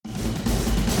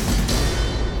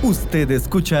Usted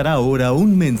escuchará ahora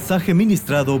un mensaje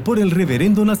ministrado por el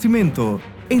Reverendo Nascimento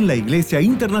en la Iglesia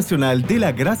Internacional de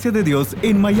la Gracia de Dios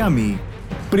en Miami.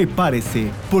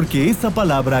 Prepárese, porque esa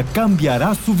palabra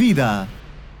cambiará su vida.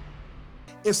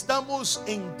 Estamos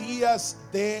en días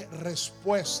de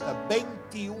respuesta,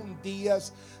 21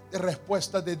 días de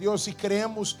respuesta de Dios, y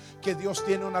creemos que Dios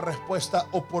tiene una respuesta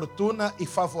oportuna y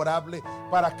favorable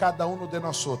para cada uno de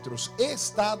nosotros. He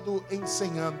estado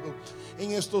enseñando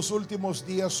en estos últimos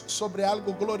días sobre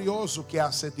algo glorioso que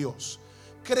hace Dios.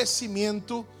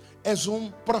 Crecimiento es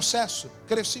un proceso.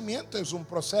 Crecimiento es un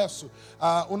proceso.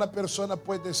 Una persona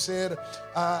puede ser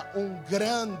un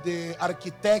grande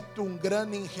arquitecto, un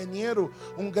gran ingeniero,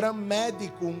 un gran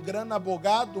médico, un gran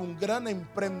abogado, un gran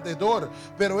emprendedor,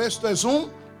 pero esto es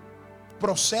un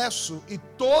proceso, y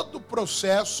todo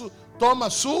proceso toma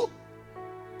su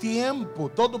tempo.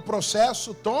 Todo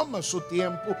processo toma seu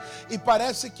tempo, e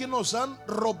parece que nos han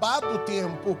roubado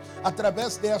tempo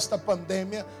através desta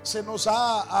pandemia. Se nos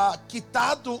ha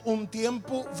quitado um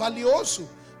tempo valioso,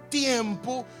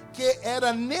 tempo que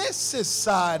era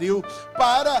necessário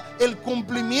para o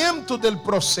cumprimento do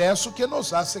processo que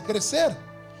nos hace crescer.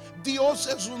 Deus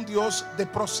é um Deus de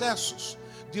processos.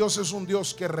 Deus é um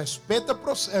Deus que respeita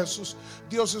processos.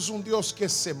 Deus é um Deus que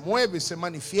se mueve, se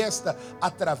manifiesta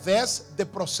através de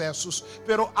processos.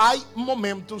 Pero há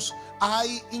momentos, há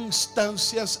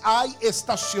instâncias, há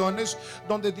estações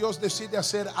onde Deus decide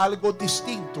fazer algo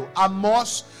distinto.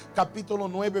 Amós capítulo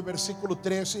 9, versículo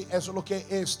 13, é o que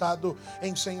he estado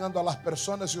ensinando a las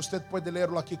personas, e você pode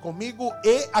lerlo aqui comigo.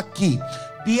 E aqui,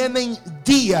 vienen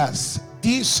dias,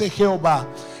 dice Jeová,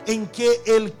 em que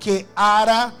el que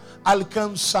ara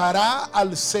alcanzará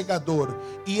al segador,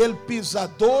 y el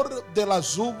pisador de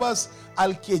las uvas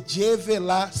al que lleve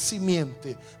la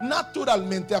simiente.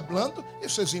 Naturalmente hablando,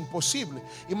 eso es imposible.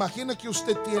 Imagina que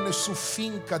usted tiene su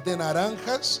finca de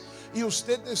naranjas y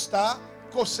usted está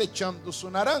cosechando sus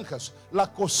naranjas.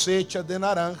 La cosecha de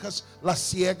naranjas, la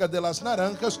siega de las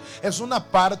naranjas, es una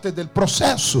parte del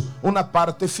proceso, una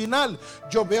parte final.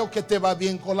 Yo veo que te va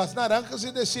bien con las naranjas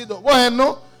y decido,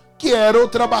 bueno, quiero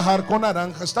trabajar con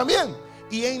naranjas también.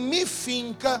 Y en mi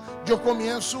finca yo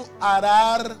comienzo a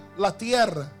arar la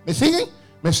tierra. ¿Me siguen?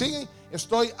 ¿Me siguen?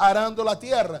 Estoy arando la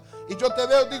tierra. Y yo te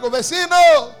veo y digo, vecino,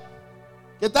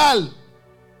 ¿qué tal?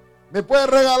 ¿Me puedes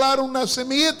regalar unas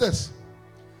semillitas?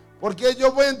 Porque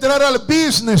yo voy a entrar al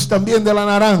business también de la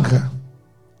naranja.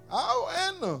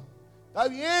 Bueno, está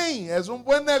bien, es un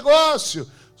buen negocio.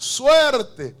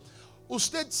 Suerte.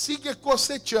 Usted sigue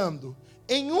cosechando.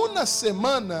 En una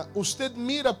semana, usted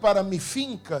mira para mi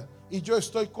finca y yo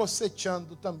estoy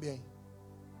cosechando también.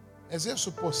 ¿Es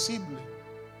eso posible?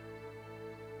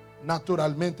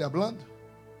 Naturalmente hablando.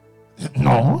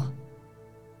 No.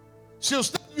 Si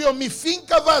usted vio mi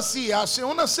finca vacía hace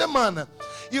una semana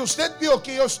y usted vio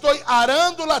que yo estoy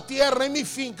arando la tierra en mi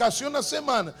finca hace una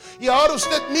semana, y ahora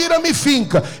usted mira mi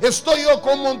finca, estoy yo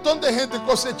con un montón de gente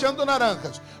cosechando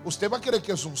naranjas, usted va a creer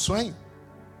que es un sueño.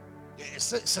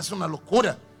 Esa es una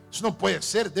locura. Eso no puede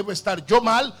ser. Debo estar yo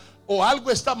mal, o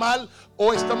algo está mal,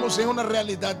 o estamos en una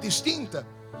realidad distinta.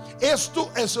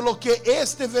 Esto es lo que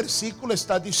este versículo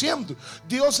está diciendo.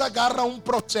 Dios agarra un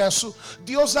proceso,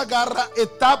 Dios agarra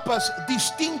etapas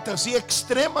distintas y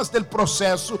extremas del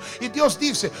proceso, y Dios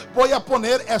dice, voy a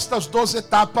poner estas dos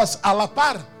etapas a la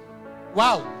par.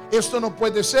 Wow, esto no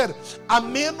puede ser, a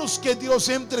menos que Dios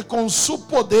entre con su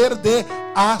poder de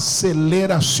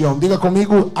aceleración. Diga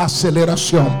conmigo,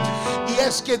 aceleración. Y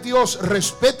es que Dios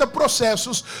respeta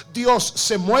procesos, Dios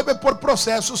se mueve por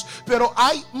procesos, pero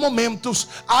hay momentos,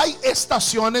 hay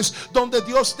estaciones donde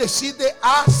Dios decide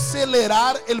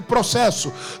acelerar el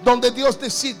proceso, donde Dios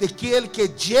decide que el que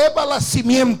lleva la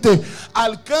simiente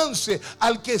alcance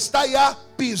al que está ya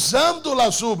pisando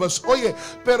las uvas. Oye,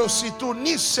 pero si tú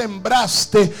ni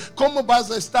sembraste, ¿cómo vas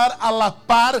a estar a la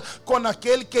par con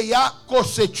aquel que ya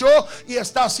cosechó y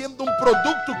está haciendo un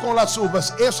producto con las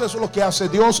uvas? Eso es lo que hace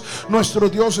Dios. Nuestro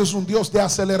Dios es un Dios de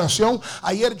aceleración.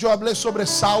 Ayer yo hablé sobre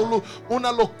Saulo,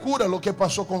 una locura lo que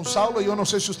pasó con Saulo. Yo no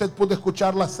sé si usted pudo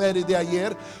escuchar la serie de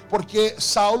ayer, porque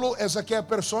Saulo es aquella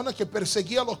persona que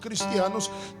perseguía a los cristianos,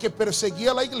 que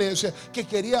perseguía a la iglesia, que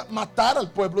quería matar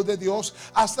al pueblo de Dios,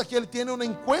 hasta que él tiene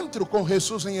un encuentro con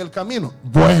Jesús en el camino.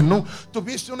 Bueno,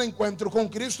 tuviste un encuentro con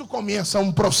Cristo, comienza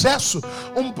un proceso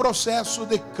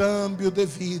de cambio de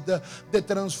vida, de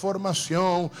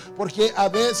transformación, porque a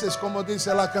veces, como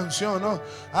dice la canción, ¿no?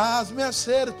 Hazme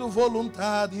hacer tu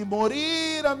voluntad y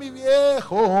morir a mi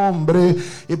viejo hombre.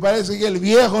 Y parece que el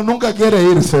viejo nunca quiere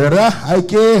irse, ¿verdad? Hay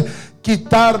que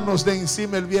quitarnos de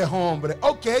encima el viejo hombre.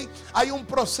 Ok, hay un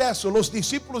proceso. Los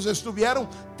discípulos estuvieron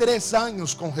 3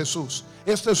 años con Jesús.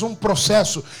 Este es un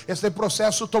proceso. Este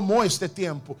proceso tomó este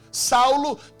tiempo.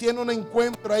 Saulo tiene un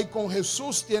encuentro ahí con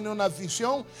Jesús, tiene una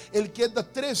visión. Él queda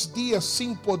 3 días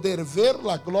sin poder ver.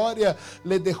 La gloria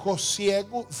le dejó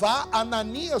ciego. Va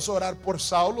Ananías a orar por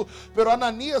Saulo, pero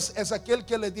Ananías es aquel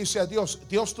que le dice a Dios: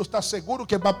 Dios, ¿tú estás seguro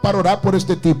que va para orar por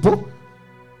este tipo?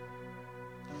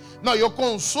 No, yo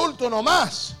consulto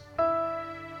nomás,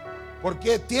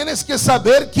 porque tienes que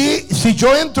saber que si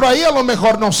yo entro ahí, a lo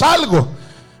mejor no salgo.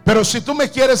 Pero si tú me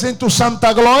quieres en tu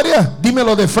santa gloria,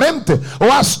 dímelo de frente, o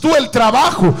haz tú el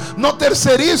trabajo. No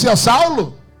tercerice a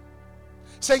Saulo.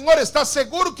 Señor, ¿estás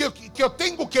seguro que yo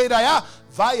tengo que ir allá?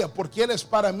 Vaya, porque Él es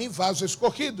para mí vaso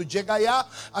escogido. Llega allá,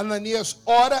 Ananías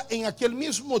ora. En aquel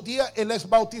mismo día Él es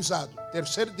bautizado.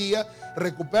 Tercer día,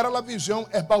 recupera la visión,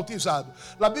 es bautizado.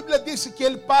 La Biblia dice que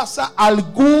Él pasa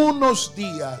algunos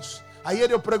días.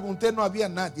 Ayer yo pregunté, no había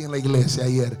nadie en la iglesia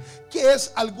ayer. ¿Qué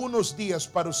es algunos días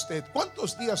para usted?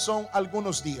 ¿Cuántos días son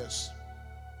algunos días?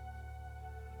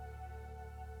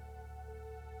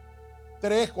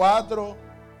 3, 4.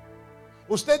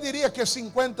 Usted diría que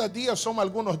 50 días son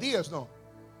algunos días, ¿no?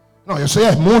 No, eso ya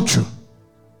es mucho.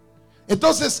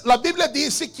 Entonces la Biblia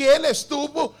dice que Él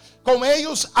estuvo con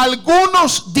ellos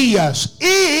algunos días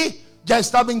y ya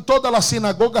estaba en todas las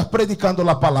sinagogas predicando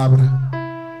la palabra.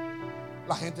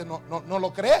 La gente no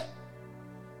lo cree.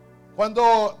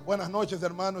 Cuando, buenas noches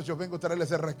hermanos, yo vengo a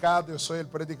traerles el recado, yo soy el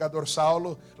predicador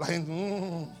Saulo. La gente,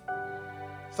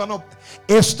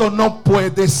 esto no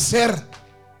puede ser.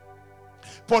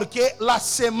 Porque la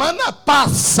semana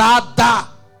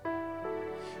pasada,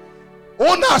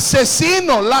 un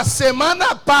asesino, la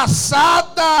semana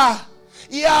pasada,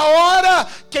 y ahora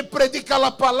que predica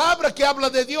la palabra, que habla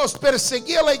de Dios,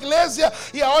 perseguía la iglesia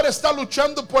y ahora está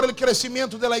luchando por el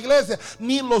crecimiento de la iglesia.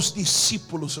 Ni los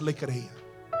discípulos le creían.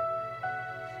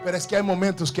 Pero es que hay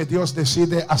momentos que Dios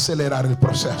decide acelerar el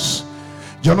proceso.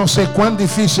 Yo no sé cuán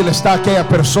difícil está aquella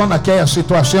persona, aquella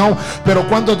situación, pero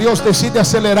cuando Dios decide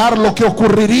acelerar lo que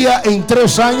ocurriría en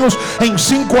 3 años, en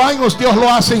 5 años, Dios lo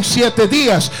hace en 7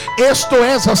 días. Esto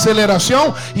es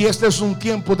aceleración y este es un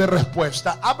tiempo de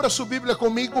respuesta. Abra su Biblia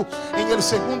conmigo en el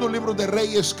segundo libro de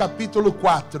Reyes, capítulo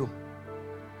 4.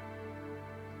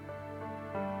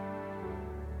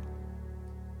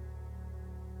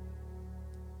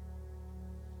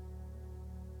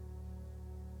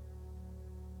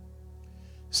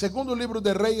 Segundo libro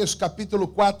de Reyes, capítulo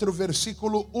 4,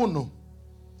 versículo 1.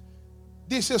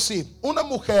 Dice así: una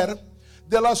mujer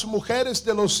de las mujeres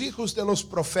de los hijos de los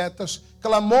profetas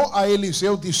clamó a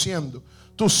Eliseo diciendo: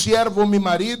 tu siervo mi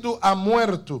marido ha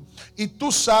muerto, y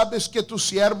tú sabes que tu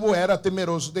siervo era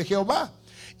temeroso de Jehová.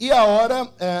 Y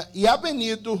ahora ha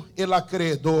venido el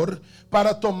acreedor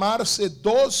para tomarse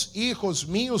 2 hijos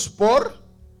míos por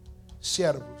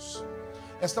siervos.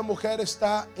 Esta mujer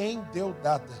está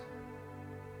endeudada.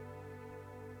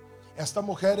 Esta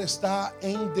mujer está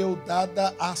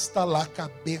endeudada hasta la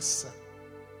cabeza.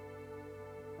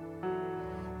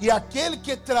 Y aquel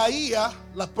que traía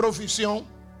la provisión,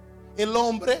 el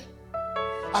hombre,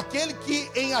 aquel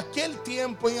que en aquel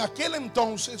tiempo, en aquel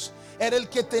entonces, era el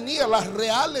que tenía las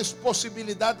reales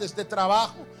posibilidades de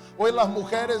trabajo. Hoy las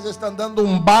mujeres están dando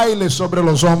un baile sobre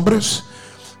los hombres,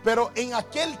 pero en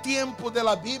aquel tiempo de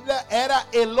la Biblia era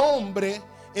el hombre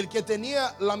el que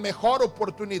tenía la mejor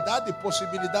oportunidad y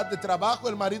posibilidad de trabajo.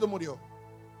 El marido murió,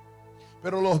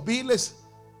 pero los biles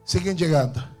siguen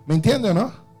llegando. ¿Me entiende,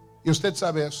 no? Y usted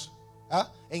sabe eso.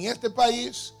 En este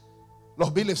país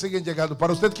los biles siguen llegando.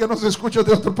 Para usted que nos escucha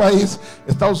de otro país,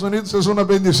 Estados Unidos es una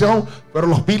bendición, pero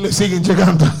los biles siguen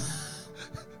llegando.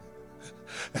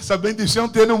 Esa bendición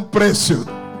tiene un precio.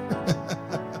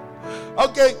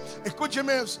 Ok,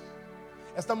 escúcheme eso.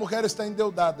 Esta mujer está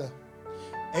endeudada.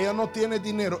 Ella no tiene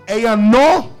dinero. Ella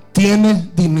no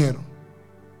tiene dinero.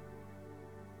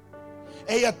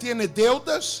 Ella tiene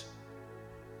deudas.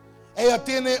 Ella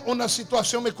tiene una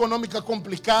situación económica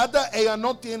complicada. Ella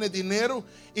no tiene dinero.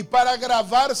 Y para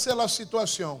agravarse la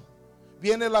situación,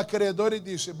 viene el acreedor y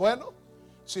dice: bueno,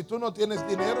 si tú no tienes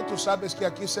dinero, tú sabes que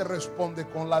aquí se responde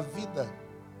con la vida.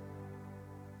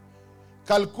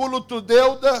 Calculo tu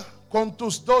deuda, con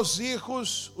tus 2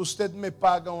 hijos, usted me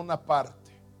paga una parte.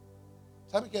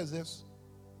 ¿Sabe qué es eso?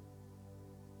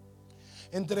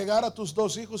 Entregar a tus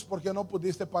 2 hijos porque no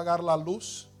pudiste pagar la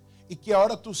luz, y que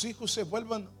ahora tus hijos se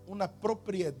vuelvan una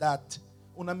propiedad,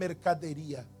 una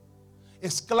mercadería.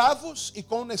 Esclavos, y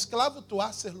con un esclavo tú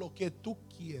haces lo que tú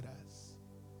quieras.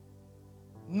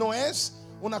 No es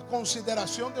una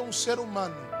consideración de un ser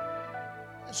humano,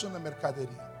 es una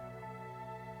mercadería.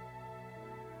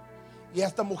 Y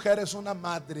esta mujer es una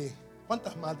madre.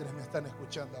 ¿Cuántas madres me están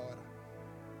escuchando ahora?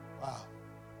 Wow.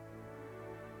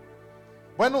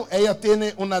 Bueno, ella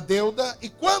tiene una deuda. ¿Y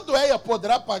cuándo ella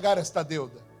podrá pagar esta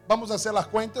deuda? Vamos a hacer las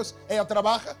cuentas. ¿Ella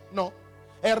trabaja? No.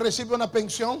 ¿Ella recibe una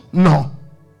pensión? No.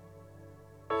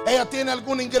 ¿Ella tiene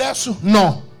algún ingreso?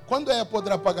 No. ¿Cuándo ella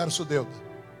podrá pagar su deuda?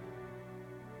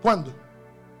 ¿Cuándo?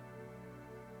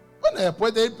 Bueno, ella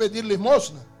puede ir pedir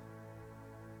limosna.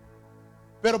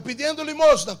 Pero pidiendo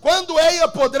limosna, ¿cuándo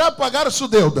ella podrá pagar su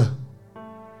deuda?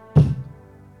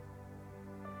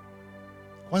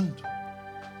 ¿Cuándo?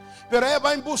 Pero ella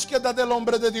va en búsqueda del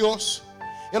hombre de Dios.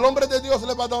 El hombre de Dios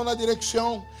le va a dar una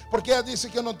dirección, porque ella dice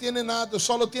que no tiene nada,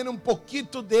 solo tiene un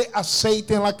poquito de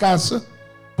aceite en la casa.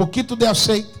 Poquito de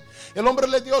aceite. El hombre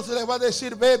de Dios le va a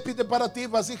decir: ve, pide para ti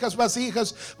vasijas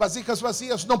vacías,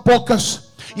 no pocas.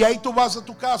 Y ahí tú vas a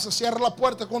tu casa, cierra la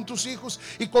puerta con tus hijos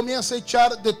y comienza a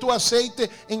echar de tu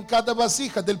aceite en cada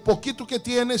vasija. Del poquito que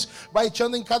tienes, va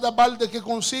echando en cada balde que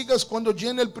consigas. Cuando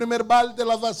llene el primer balde,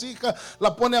 la vasija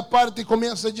la pone aparte y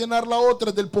comienza a llenar la otra.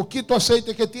 Del poquito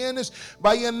aceite que tienes,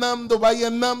 va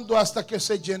llenando hasta que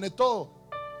se llene todo.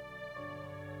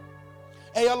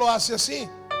 Ella lo hace así.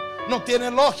 No tiene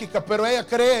lógica, pero ella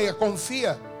cree, ella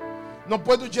confía. No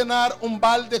puedo llenar un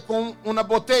balde con una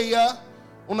botella.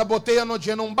 Una botella no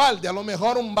llena un balde. A lo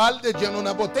mejor un balde llena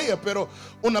una botella, pero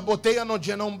una botella no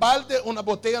llena un balde. Una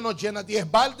botella no llena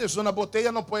 10 baldes. Una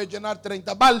botella no puede llenar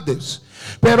 30 baldes.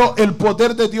 Pero el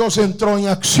poder de Dios entró en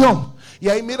acción. Y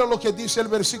ahí mira lo que dice el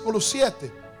versículo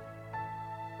 7.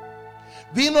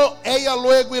 Vino ella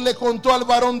luego y le contó al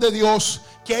varón de Dios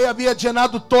que ella había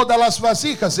llenado todas las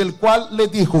vasijas, el cual le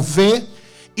dijo: ve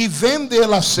y vende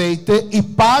el aceite y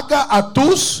paga a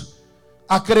tus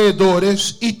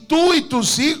acreedores, y tú y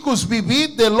tus hijos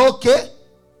vivid de lo que...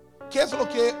 ¿Qué es lo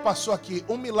que pasó aquí?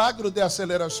 Un milagro de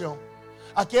aceleración.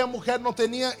 Aquella mujer no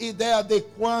tenía idea de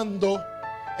cuándo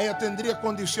ella tendría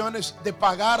condiciones de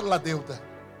pagar la deuda.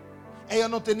 Ella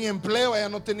no tenía empleo, ella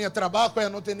no tenía trabajo, ella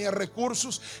no tenía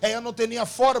recursos, ella no tenía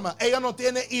forma, ella no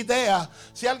tiene idea.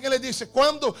 Si alguien le dice,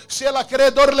 ¿cuándo? Si el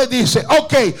acreedor le dice,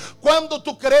 ok, ¿cuándo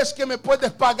tú crees que me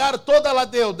puedes pagar toda la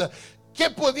deuda? ¿Qué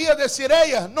podía decir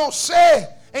ella? No sé,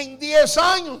 en 10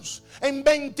 años, en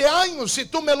 20 años, si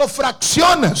tú me lo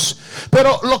fraccionas.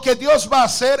 Pero lo que Dios va a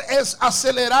hacer es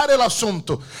acelerar el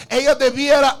asunto. Ella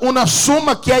debiera una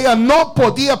suma que ella no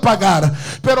podía pagar,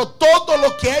 pero todo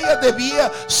lo que ella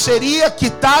debía sería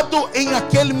quitado en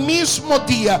aquel mismo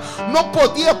día. No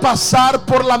podía pasar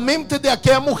por la mente de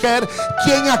aquella mujer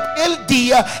que en aquel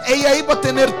día ella iba a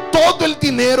tener todo el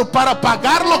dinero para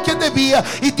pagar lo que debía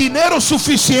y dinero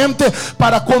suficiente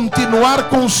para continuar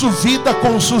con su vida,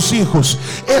 con sus hijos.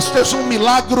 Este es un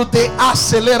milagro de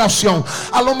aceleración.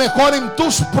 A lo mejor en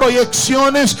tus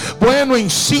proyecciones, bueno, en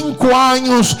 5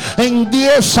 años, en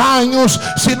 10 años,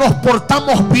 si nos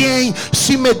portamos bien,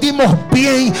 si medimos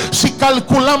bien, si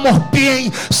calculamos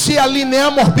bien, si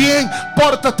alineamos bien,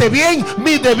 pórtate bien,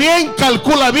 mide bien,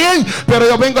 calcula bien. Pero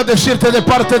yo vengo a decirte de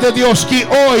parte de Dios que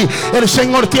hoy el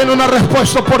Señor tiene una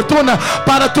respuesta oportuna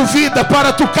para tu vida,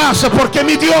 para tu casa, porque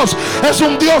mi Dios es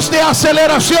un Dios de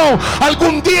aceleración.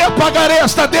 Algún día pagaré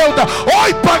esta deuda.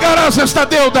 Hoy pagarás esta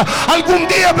deuda. Algún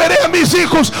día veré a mis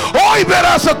hijos. Hoy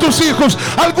verás a tus hijos.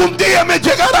 Algún día me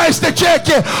llegará este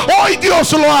cheque. Hoy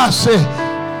Dios lo hace.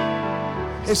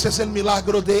 Ese es el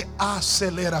milagro de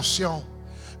aceleración.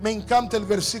 Me encanta el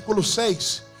versículo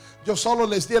 6. Yo solo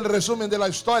les di el resumen de la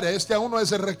historia. Este aún no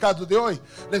es el recado de hoy.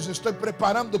 Les estoy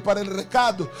preparando para el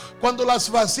recado. Cuando las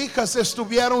vasijas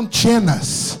estuvieron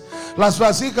llenas, las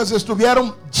vasijas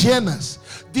estuvieron llenas,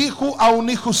 dijo a un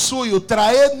hijo suyo,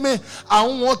 traedme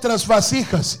aún otras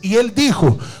vasijas. Y él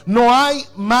dijo, no hay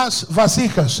más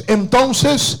vasijas.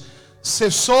 Entonces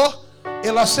cesó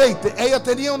el aceite. Ella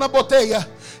tenía una botella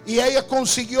y ella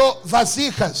consiguió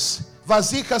vasijas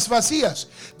vacías.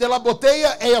 De la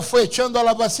botella ella fue echando a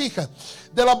la vasija.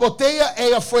 De la botella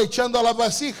ella fue echando a la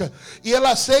vasija. Y el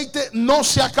aceite no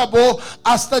se acabó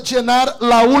hasta llenar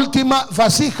la última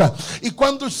vasija. Y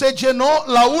cuando se llenó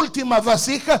la última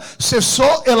vasija,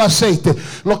 cesó el aceite.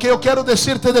 Lo que yo quiero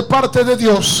decirte de parte de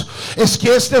Dios es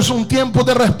que este es un tiempo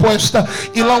de respuesta.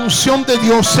 Y la unción de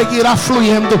Dios seguirá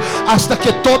fluyendo hasta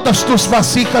que todas tus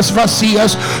vasijas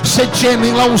vacías se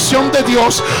llenen. La unción de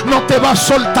Dios no te va a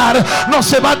soltar, no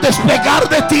se va a despegar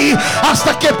de ti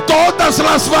hasta que todas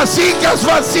las vasijas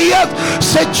vacías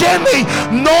se llenen.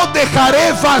 No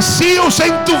dejaré vacíos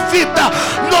en tu vida.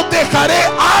 No dejaré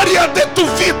áreas de tu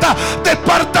vida,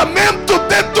 departamentos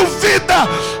de tu vida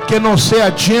que no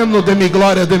sea lleno de mi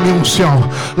gloria, de mi unción.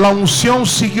 La unción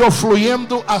siguió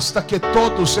fluyendo hasta que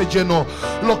todo se llenó.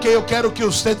 Lo que yo quiero que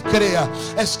usted crea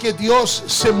es que Dios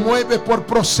se mueve por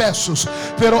procesos,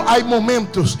 pero hay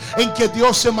momentos en que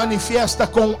Dios se manifiesta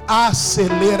con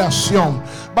aceleración.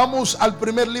 Vamos al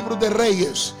primer libro de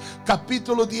Reyes,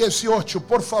 capítulo 18,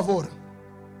 por favor.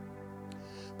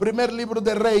 Primer libro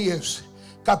de Reyes,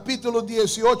 capítulo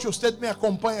 18. Usted me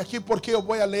acompaña aquí porque yo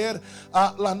voy a leer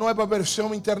la nueva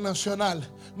versión internacional.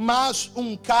 Más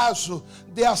un caso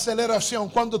de aceleración.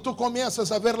 Cuando tú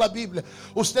comienzas a ver la Biblia,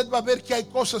 usted va a ver que hay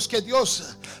cosas que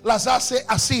Dios las hace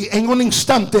así, en un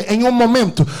instante, en un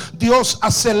momento. Dios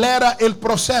acelera el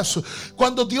proceso.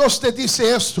 Cuando Dios te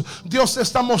dice esto, Dios te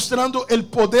está mostrando el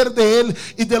poder de Él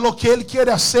y de lo que Él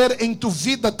quiere hacer en tu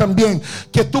vida también.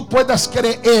 Que tú puedas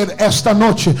creer esta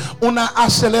noche una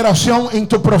aceleración en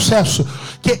tu proceso.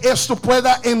 Que esto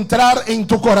pueda entrar en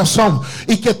tu corazón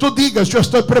y que tú digas: yo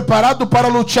estoy preparado para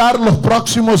luchar los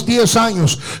próximos 10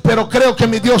 años, pero creo que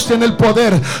mi Dios tiene el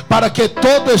poder para que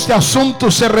todo este asunto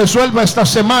se resuelva esta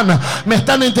semana. ¿Me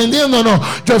están entendiendo o no?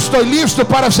 Yo estoy listo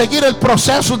para seguir el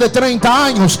proceso de 30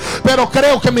 años, pero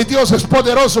creo que mi Dios es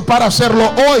poderoso para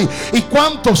hacerlo hoy. ¿Y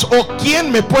cuántos o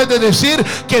quién me puede decir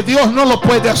que Dios no lo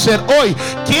puede hacer hoy?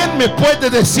 ¿Quién me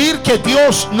puede decir que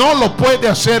Dios no lo puede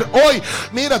hacer hoy?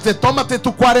 Mírate, tómate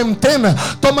tu cuarentena,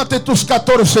 tómate tus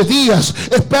 14 días,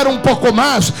 espera un poco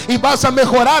más y vas a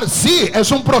mejorar. Sí,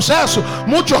 es un proceso,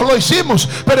 muchos lo hicimos,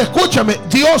 pero escúchame,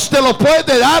 Dios te lo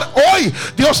puede dar hoy,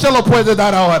 Dios te lo puede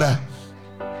dar ahora.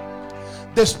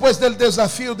 Después del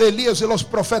desafío de Elías y los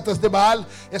profetas de Baal,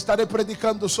 estaré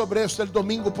predicando sobre esto el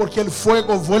domingo, porque el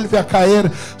fuego vuelve a caer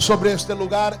sobre este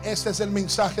lugar. Este es el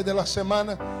mensaje de la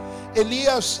semana.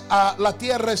 Elías, la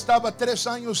tierra estaba 3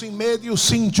 años y medio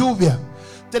sin lluvia.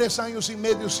 3 años y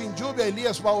medio sin lluvia.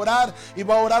 Elías va a orar y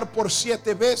va a orar por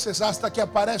 7 veces hasta que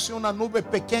aparece una nube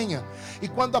pequeña. Y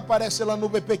cuando aparece la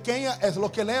nube pequeña es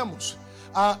lo que leemos.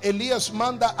 Elías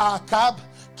manda a Acab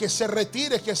que se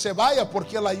retire, que se vaya,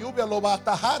 porque la lluvia lo va a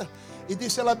atajar. Y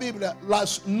dice la Biblia: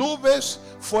 las nubes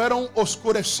fueron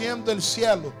oscureciendo el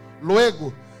cielo.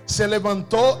 Luego se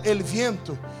levantó el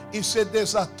viento y se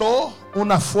desató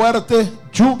una fuerte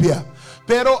lluvia.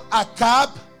 Pero Acab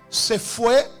se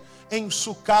fue en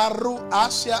su carro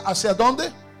 ¿hacia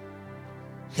dónde?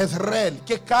 Jezreel.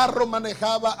 ¿Qué carro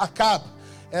manejaba Acab?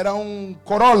 Era un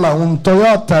Corolla, un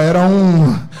Toyota, era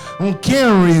un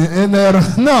Camry,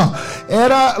 no,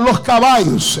 era los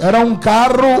caballos, era un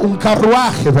carro, un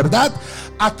carruaje, ¿verdad?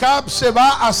 Acab se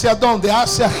va ¿hacia dónde?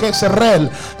 Hacia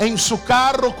Jezreel, en su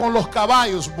carro con los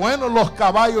caballos. Bueno, los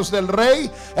caballos del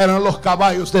rey eran los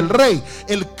caballos del rey.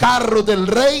 El carro del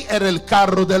rey era el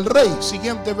carro del rey.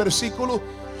 Siguiente versículo.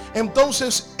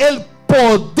 Entonces el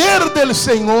poder del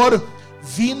Señor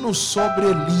vino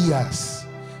sobre Elías,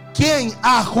 quien,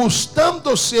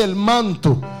 ajustándose el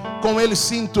manto con el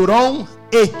cinturón,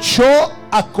 echó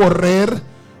a correr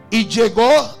y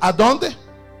llegó ¿a dónde?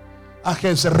 A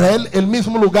Jezreel, el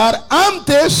mismo lugar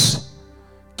antes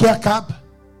que Acab.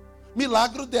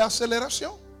 Milagro de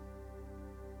aceleración.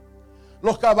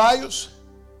 Los caballos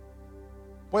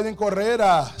pueden correr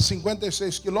a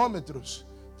 56 kilómetros,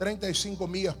 35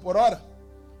 millas por hora.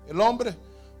 El hombre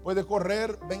puede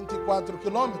correr 24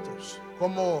 kilómetros,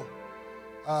 como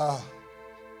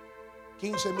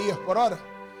 15 millas por hora.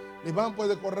 Iván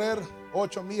puede correr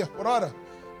 8 millas por hora.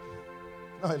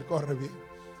 No, él corre bien.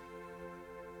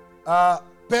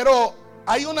 Pero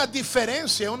hay una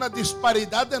diferencia, una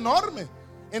disparidad enorme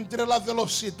entre la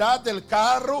velocidad del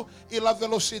carro y la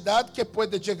velocidad que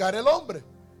puede llegar el hombre.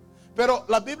 Pero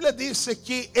la Biblia dice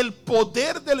que el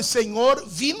poder del Señor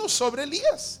vino sobre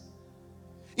Elías.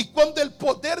 Y cuando el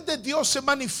poder de Dios se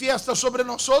manifiesta sobre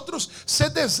nosotros, se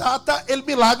desata el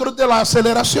milagro de la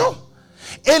aceleración.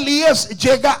 Elías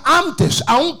llega antes,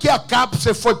 aunque Acab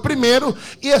se fue primero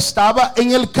y estaba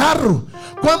en el carro.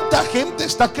 ¿Cuánta gente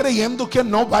está creyendo que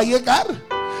no va a llegar?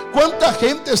 ¿Cuánta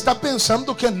gente está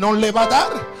pensando que no le va a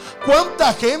dar?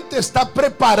 ¿Cuánta gente está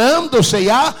preparándose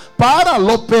ya para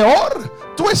lo peor?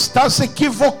 Tú estás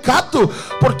equivocado,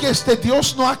 porque este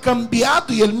Dios no ha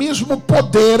cambiado, y el mismo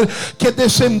poder que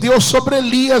descendió sobre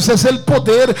Elías es el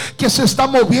poder que se está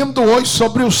moviendo hoy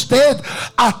sobre usted.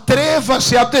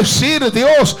 Atrévase a decir: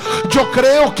 Dios, yo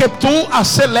creo que tú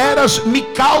aceleras mi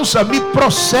causa, mi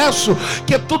proceso,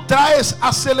 que tú traes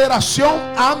aceleración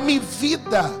a mi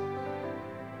vida.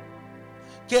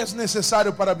 ¿Qué es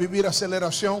necesario para vivir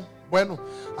aceleración? Bueno,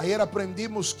 ayer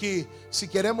aprendimos que si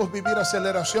queremos vivir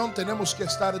aceleración, tenemos que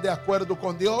estar de acuerdo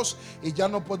con Dios, y ya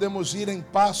no podemos ir en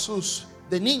pasos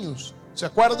de niños. ¿Se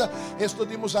acuerda? Esto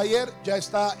dimos ayer, ya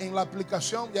está en la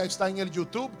aplicación, ya está en el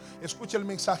YouTube. Escuche el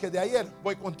mensaje de ayer.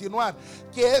 Voy a continuar.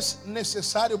 ¿Qué es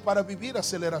necesario para vivir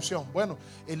aceleración? Bueno,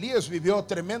 Elías vivió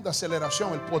tremenda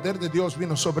aceleración. El poder de Dios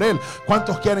vino sobre él.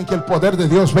 ¿Cuántos quieren que el poder de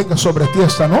Dios venga sobre ti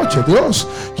esta noche? Dios,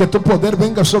 que tu poder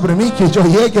venga sobre mí, que yo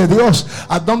llegue, Dios,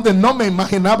 a donde no me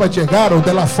imaginaba llegar, o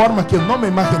de la forma que no me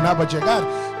imaginaba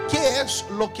llegar. ¿Qué es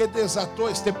lo que desató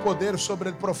este poder sobre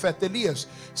el profeta Elías?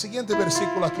 Siguiente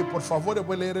versículo aquí, por favor. Yo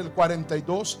voy a leer el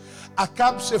 42.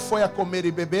 Acab se fue a comer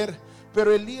y beber,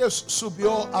 pero Elías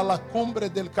subió a la cumbre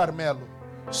del Carmelo,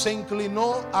 se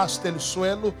inclinó hasta el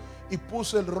suelo y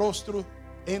puso el rostro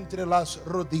entre las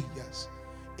rodillas.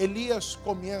 Elías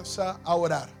comienza a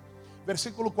orar.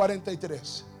 Versículo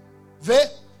 43.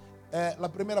 Ve, la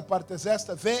primera parte es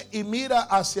esta. Ve y mira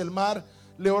hacia el mar,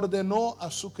 le ordenó a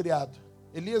su criado.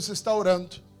 Elías está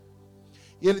orando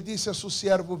y ele disse a su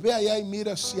siervo: ve allá y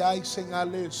mira si hay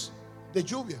señales de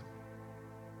lluvia.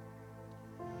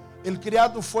 El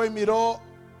criado fue y miró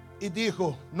y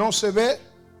dijo: no se ve,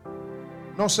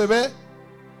 no se ve,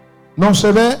 no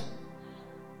se ve,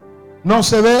 no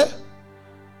se ve.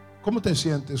 ¿Cómo te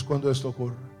sientes cuando esto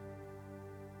ocurre?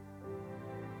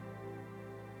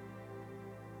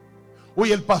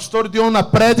 Uy, el pastor dio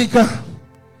una prédica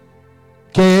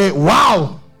que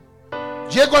wow.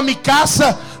 Llego a mi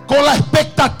casa con la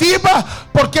expectativa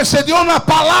porque se dio una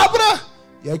palabra.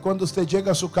 Y ahí cuando usted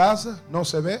llega a su casa, no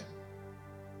se ve.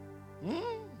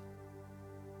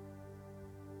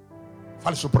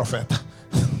 Falso profeta.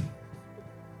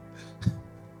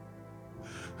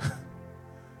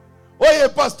 Oye,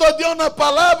 el pastor dio una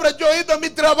palabra. Yo he ido a mi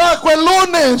trabajo el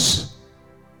lunes.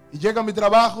 Y llega a mi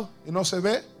trabajo y no se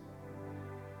ve.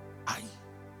 Ay.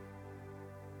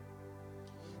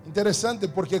 Interesante,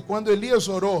 porque cuando Elías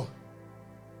oró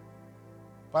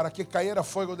para que cayera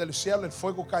fuego del cielo, el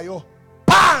fuego cayó.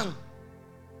 ¡Pam!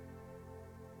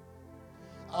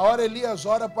 Ahora Elías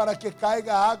ora para que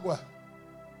caiga agua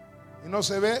y no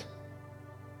se ve.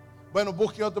 Bueno,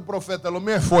 busque otro profeta, lo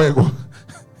mío es fuego.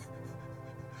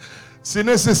 Si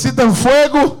necesitan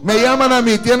fuego, me llaman a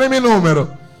mí, tiene mi número.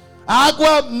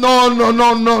 Agua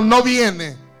no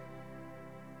viene.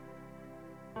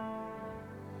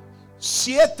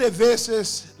 7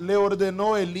 veces le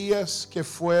ordenó Elías que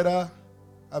fuera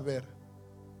a ver.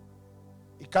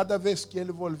 Y cada vez que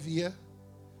él volvía,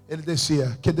 él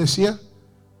decía, ¿qué decía?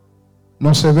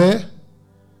 No se ve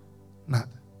nada.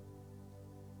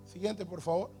 Siguiente, por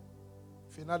favor.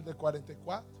 Final del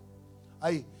 44.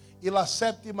 Ahí. Y la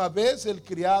 7ª vez el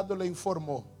criado le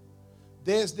informó: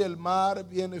 desde el mar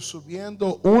viene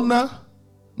subiendo una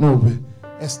nube.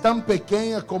 Es tan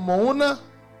pequeña como una.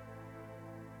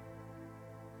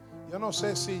 Yo no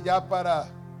sé si ya para...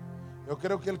 Yo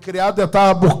creo que el criado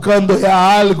estaba buscando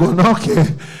ya algo, ¿no?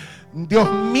 Que,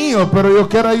 Dios mío, pero yo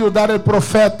quiero ayudar al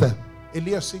profeta.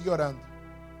 Elías sigue orando.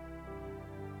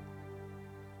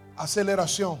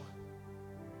 Aceleración.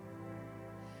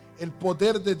 El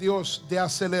poder de Dios de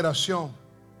aceleración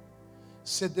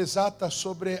se desata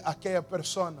sobre aquella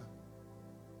persona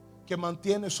que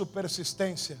mantiene su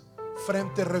persistencia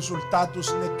frente a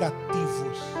resultados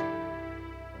negativos.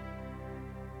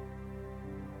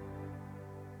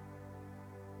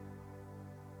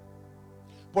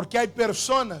 Porque hay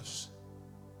personas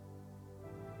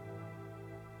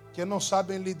que no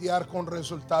saben lidiar con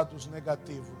resultados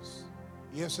negativos.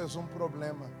 Y ese es un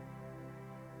problema.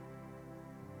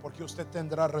 Porque usted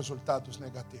tendrá resultados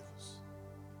negativos.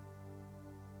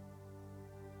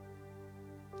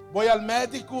 Voy al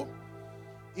médico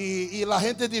y la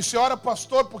gente dice: ahora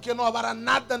pastor, porque no habrá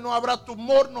nada, no habrá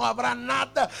tumor, no habrá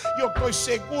nada. Yo estoy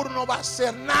seguro, no va a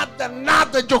ser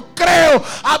nada. Yo creo,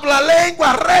 habla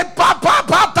lengua,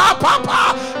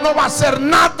 no va a ser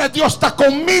nada. Dios está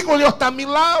conmigo, Dios está a mi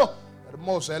lado.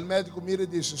 Hermosa, el médico mira y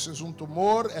dice: ese es un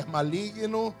tumor, es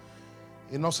maligno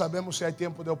y no sabemos si hay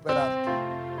tiempo de operarte.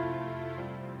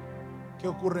 ¿Qué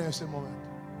ocurre en ese momento?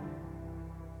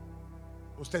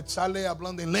 Usted sale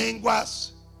hablando en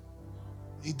lenguas.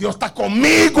 Y Dios está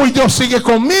conmigo, y Dios sigue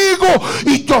conmigo,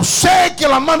 y yo sé que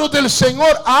la mano del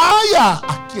Señor haya.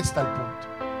 Aquí está el punto.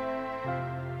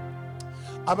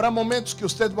 Habrá momentos que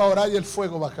usted va a orar y el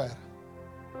fuego va a caer.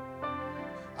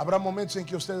 Habrá momentos en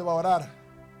que usted va a orar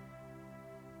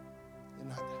y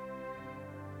nada.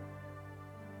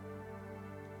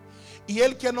 Y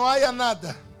el que no haya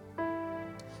nada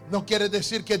no quiere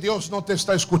decir que Dios no te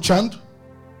está escuchando.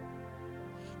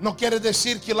 No quiere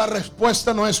decir que la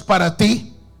respuesta no es para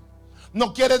ti.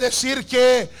 No quiere decir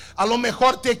que a lo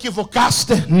mejor te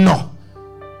equivocaste. No.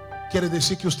 Quiere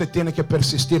decir que usted tiene que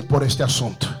persistir por este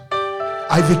asunto.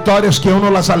 Hay victorias que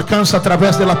uno las alcanza a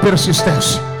través de la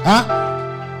persistencia.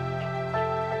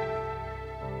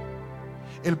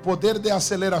 El poder de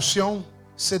aceleración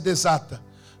se desata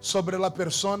sobre la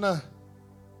persona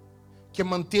que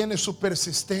mantiene su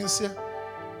persistencia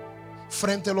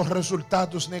frente a los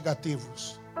resultados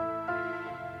negativos.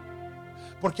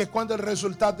 Porque cuando el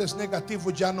resultado es negativo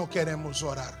ya no queremos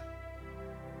orar,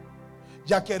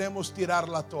 ya queremos tirar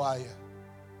la toalla.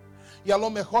 Y a lo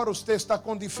mejor usted está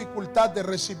con dificultad de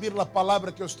recibir la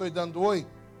palabra que yo estoy dando hoy,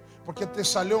 porque te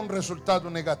salió un resultado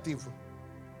negativo.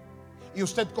 Y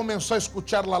usted comenzó a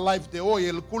escuchar la live de hoy,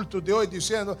 el culto de hoy,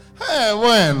 diciendo: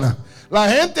 bueno, la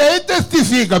gente ahí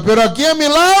testifica, pero aquí a mi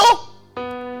lado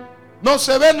no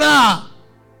se ve nada.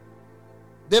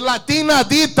 De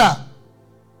latinadita.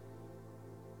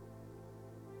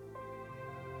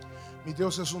 Mi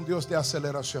Dios es un Dios de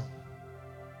aceleración.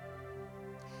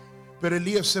 Pero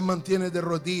Elías se mantiene de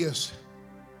rodillas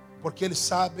porque él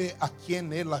sabe a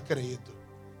quién él ha creído.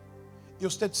 ¿Y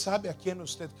usted sabe a quién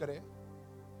usted cree?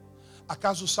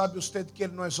 ¿Acaso sabe usted que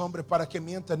él no es hombre para que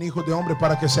mienta, ni hijo de hombre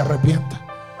para que se arrepienta?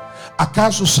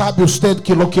 ¿Acaso sabe usted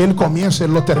que lo que él comienza,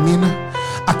 él lo termina?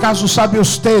 ¿Acaso sabe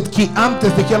usted que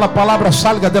antes de que la palabra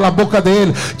salga de la boca de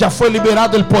él, ya fue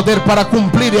liberado el poder para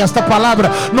cumplir, y esta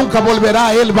palabra nunca volverá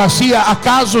a él vacía?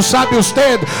 ¿Acaso sabe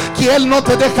usted que él no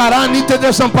te dejará ni te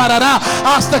desamparará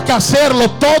hasta que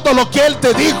hacerlo todo lo que él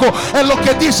te dijo? Es lo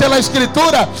que dice la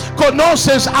escritura.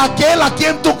 ¿Conoces a aquel a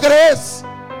quien tú crees?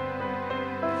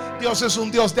 Dios es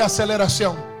un Dios de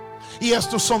aceleración, y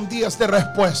estos son días de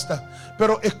respuesta.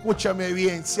 Pero escúchame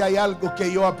bien, si hay algo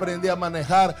que yo aprendí a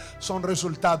manejar, son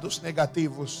resultados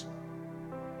negativos.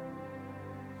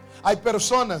 Hay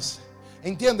personas,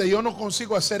 entiende, yo no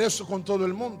consigo hacer eso con todo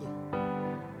el mundo,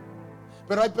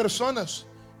 pero hay personas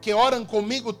que oran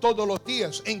conmigo todos los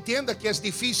días. Entienda que es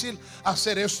difícil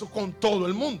hacer eso con todo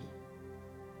el mundo,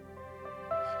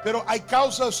 pero hay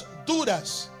causas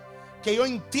duras que yo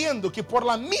entiendo que por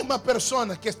la misma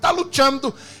persona que está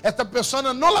luchando, esta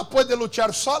persona no la puede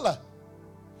luchar sola.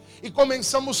 Y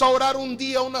comenzamos a orar un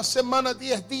día, una semana,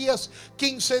 10 días,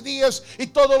 15 días. Y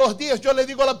todos los días yo le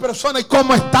digo a la persona: ¿y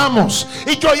cómo estamos?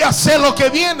 Y yo ya sé lo que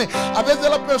viene. A veces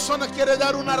la persona quiere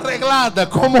dar una arreglada,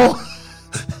 como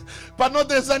para no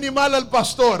desanimar al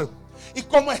pastor. ¿Y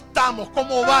cómo estamos?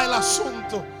 ¿Cómo va el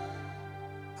asunto?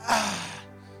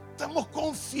 Estamos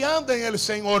confiando en el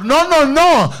Señor.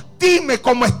 No. Dime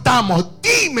cómo estamos.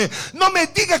 Dime. No me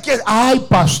diga que, ay,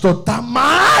 pastor, está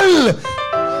mal.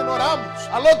 Oramos.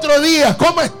 Al otro día,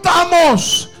 ¿cómo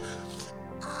estamos?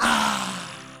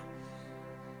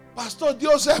 Pastor,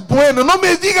 Dios es bueno. No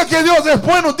me diga que Dios es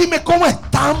bueno. Dime cómo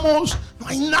estamos. No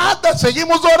hay nada,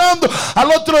 seguimos orando. Al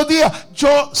otro día,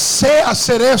 yo sé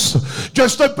hacer eso. Yo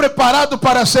estoy preparado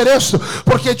para hacer eso,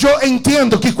 porque yo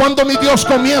entiendo que cuando mi Dios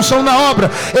comienza una obra,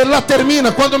 Él la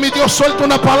termina. Cuando mi Dios suelta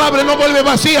una palabra, no vuelve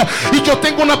vacía. Y yo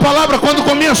tengo una palabra cuando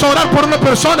comienzo a orar por una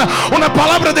persona, una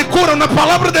palabra de cura, una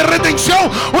palabra de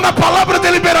redención, una palabra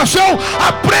de liberación.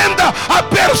 Aprenda a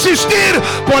persistir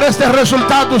por estos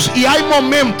resultados. Y hay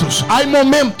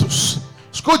momentos,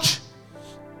 escuche,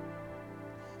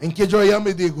 en que yo llamo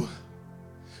y digo: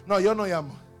 no, yo no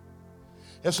llamo.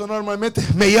 Eso normalmente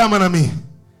me llaman a mí.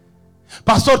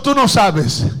 Pastor, tú no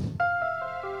sabes.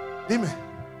 Dime.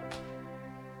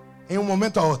 En un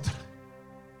momento a otro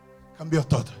cambió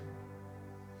todo.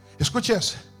 Escuche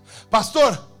eso.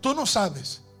 Pastor, tú no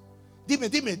sabes.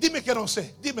 Dime que no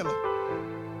sé. Dímelo.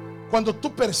 Cuando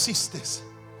tú persistes,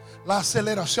 la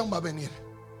aceleración va a venir.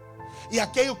 Y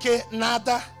aquello que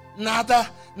nada,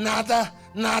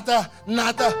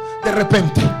 de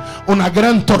repente una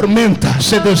gran tormenta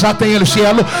se desata en el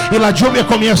cielo y la lluvia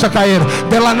comienza a caer.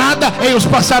 De la nada ellos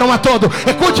pasaron a todo.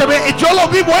 Escúchame, yo lo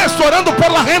vivo esto orando por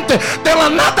la gente. De la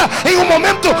nada en un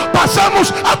momento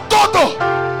pasamos a todo.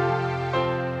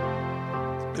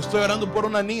 Estoy orando por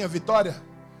una niña, Victoria.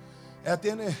 Ella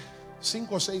tiene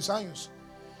 5 o 6 años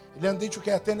y le han dicho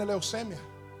que ella tiene leucemia.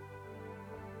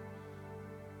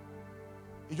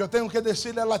 Y yo tengo que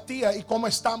decirle a la tía: ¿y cómo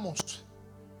estamos?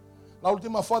 La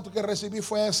última foto que recibí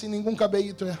fue sin ningún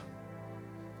cabellito ya.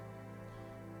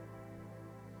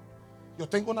 Yo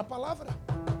tengo una palabra.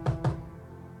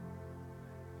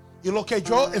 Y lo que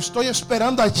yo estoy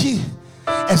esperando allí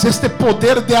es este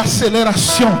poder de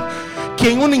aceleración que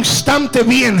en un instante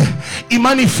viene y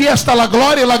manifiesta la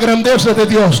gloria y la grandeza de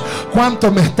Dios.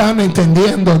 ¿Cuánto me están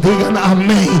entendiendo? Digan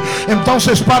amén.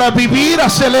 Entonces, para vivir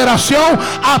aceleración,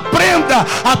 aprenda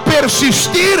a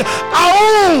persistir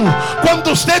aún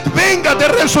cuando usted venga de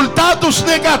resultados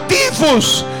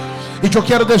negativos. Y yo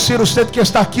quiero decir, usted que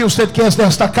está aquí, usted que es de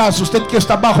esta casa, usted que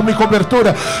está bajo mi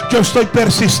cobertura, yo estoy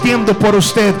persistiendo por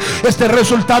usted. Este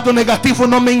resultado negativo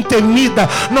no me intimida,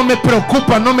 no me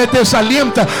preocupa, no me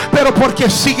desalienta, pero porque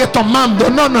sigue tomando.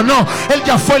 No, él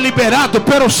ya fue liberado,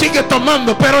 pero sigue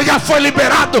tomando, pero ya fue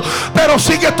liberado, pero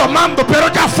sigue tomando,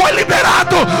 pero ya fue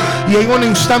liberado. Y en un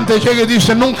instante llega y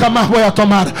dice, nunca más voy a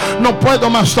tomar, no puedo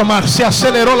más tomar. Se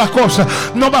aceleró la cosa,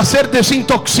 no va a ser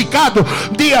desintoxicado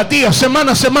día a día,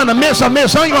 semana a semana, mes a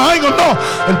mes, año a año, no.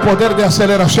 El poder de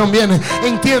aceleración viene.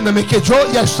 Entiéndeme que yo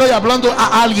ya estoy hablando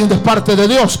a alguien de parte de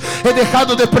Dios. He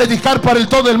dejado de predicar para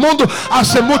todo el mundo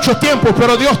hace mucho tiempo,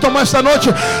 pero Dios tomó esta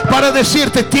noche para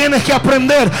decirte, tienes que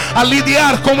aprender a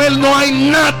lidiar con Él. No hay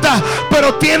nada,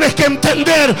 pero tienes que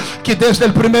entender que desde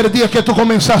el primer día que tú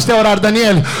comenzaste a orar,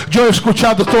 Daniel, yo he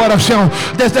escuchado tu oración.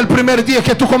 Desde el primer día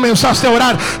que tú comenzaste a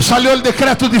orar, salió el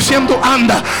decreto diciendo,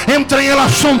 anda, entra en el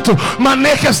asunto,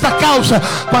 maneja esta causa.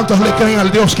 ¿Cuántos le creen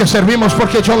al Dios que servimos?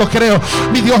 Porque yo lo creo.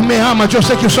 Mi Dios me ama, yo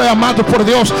sé que soy amado por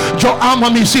Dios. Yo amo a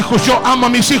mis hijos, yo amo a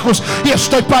mis hijos y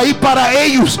estoy ahí para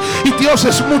ellos. Y Dios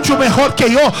es mucho mejor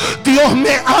que yo. Dios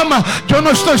me ama, yo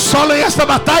no estoy solo en esta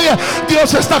batalla.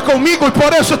 Dios está conmigo y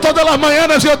por eso todas las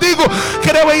mañanas yo digo,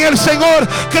 creo en el Señor,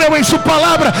 creo en su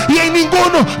palabra, y en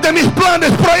ninguno de mis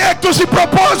planes, proyectos y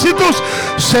propósitos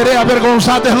seré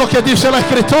avergonzado. Es lo que dice la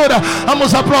Escritura.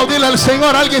 Vamos a aplaudirle al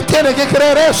Señor. Alguien tiene que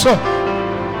creer eso.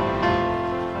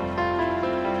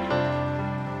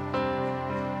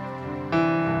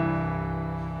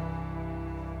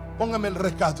 Póngame el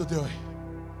recado de hoy.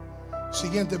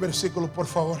 Siguiente versículo, por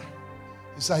favor.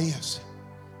 Isaías.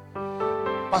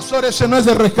 Pastor, ese no es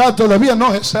el recado todavía.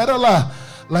 No, esa era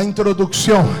la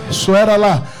introducción. Eso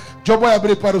era yo voy a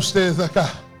abrir para ustedes acá.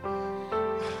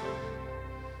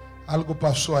 Algo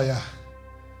pasó allá.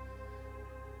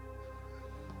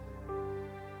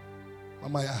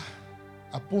 Vamos allá.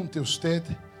 Apunte usted.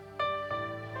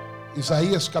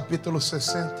 Isaías capítulo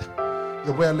 60.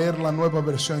 Yo voy a leer la nueva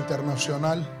versión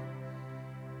internacional.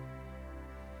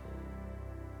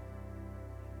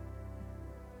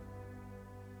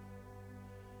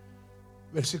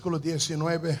 Versículo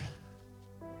 19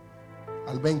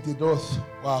 al 22.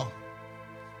 Wow.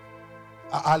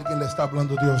 A alguien le está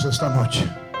hablando Dios esta noche.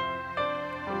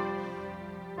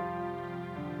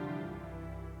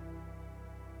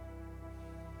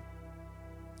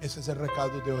 Ese es el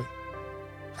recado de hoy.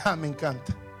 Me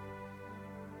encanta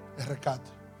el recado.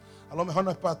 A lo mejor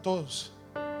no es para todos.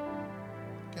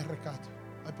 ¿Qué es recado?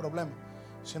 No hay problema.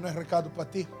 Si no es recado para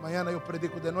ti, mañana yo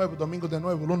predico de nuevo, domingo de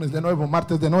nuevo, lunes de nuevo,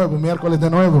 martes de nuevo, miércoles de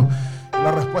nuevo. Y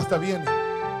la respuesta viene.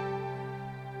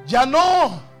 Ya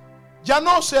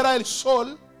no será el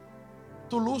sol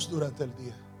tu luz durante el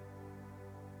día.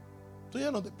 Tú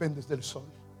ya no dependes del sol.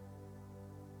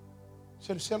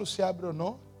 Si el cielo se abre o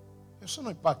no, eso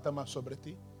no impacta más sobre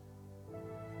ti.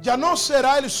 Ya no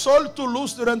será el sol tu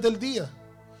luz durante el día,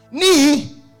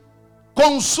 ni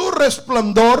con su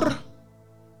resplandor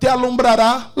te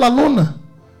alumbrará la luna,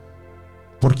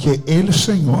 porque el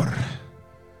Señor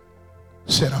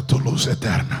será tu luz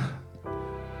eterna.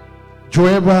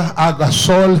 Llueva, haga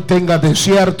sol, tenga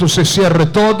desierto, se cierre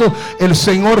todo, el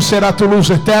Señor será tu luz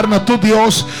eterna. Tu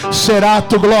Dios será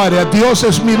tu gloria. Dios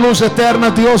es mi luz eterna,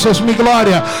 Dios es mi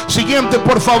gloria. Siguiente,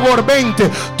 por favor, 20.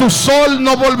 Tu sol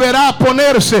no volverá a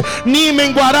ponerse, ni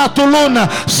menguará tu luna.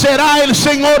 Será el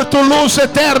Señor tu luz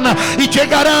eterna, y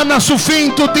llegarán a su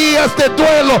fin tus días de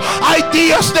duelo. Hay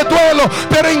días de duelo,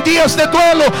 pero en días de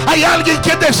duelo hay alguien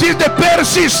que decide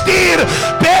persistir,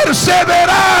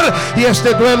 perseverar, y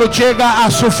este duelo llega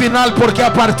a su final, porque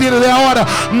a partir de ahora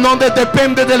no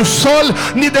depende del sol,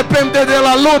 ni depende de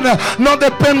la luna, no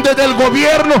depende del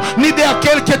gobierno, ni de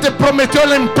aquel que te prometió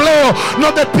el empleo,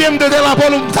 no depende de la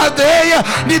voluntad de ella,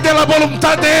 ni de la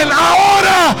voluntad de él.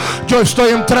 Ahora yo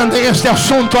estoy entrando en este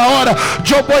asunto. Ahora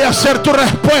yo voy a ser tu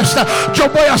respuesta, yo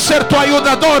voy a ser tu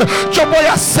ayudador, yo voy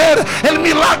a hacer el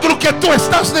milagro que tú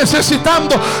estás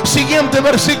necesitando. Siguiente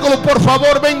versículo, por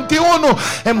favor, 21.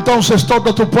 Entonces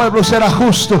todo tu pueblo será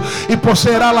justo y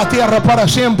poseerá la tierra para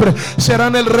siempre.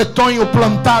 Serán el retoño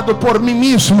plantado por mí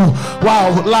mismo.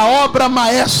 Wow, la obra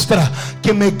maestra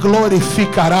que me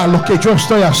glorificará. Lo que yo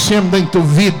estoy haciendo en tu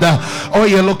vida.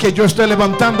 Oye, lo que yo estoy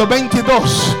levantando.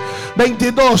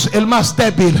 22, el más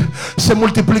débil se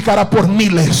multiplicará por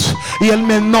miles, y el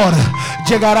menor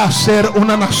llegará a ser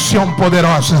una nación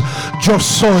poderosa. Yo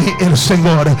soy el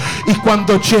Señor, y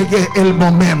cuando llegue el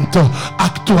momento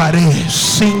actuaré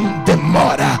sin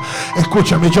demora.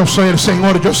 Escúchame, yo soy el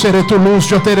Señor, yo seré tu luz,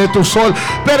 yo seré tu sol.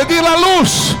 Perdí la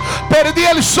luz, perdí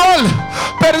el sol,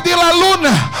 perdí la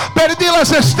luna, perdí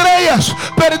las estrellas,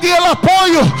 perdí el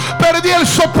apoyo, perdí el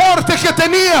soporte que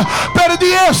tenía,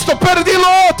 perdí esto, perdí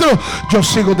lo otro. Yo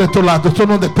sigo de tu lado. Tú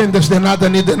no dependes de nada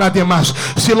ni de nadie más.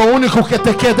 Si lo único que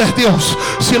te queda es Dios,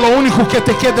 si lo único que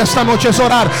te queda esta noche es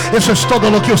orar, eso es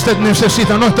todo lo que usted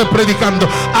necesita. No estoy predicando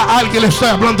a alguien, le estoy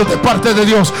hablando de parte de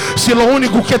Dios. Si lo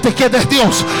único que te queda es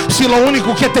Dios, si lo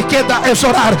único que te queda es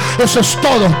orar, eso es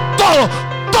todo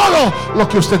lo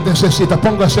que usted necesita.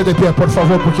 Póngase de pie, por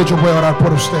favor, porque yo voy a orar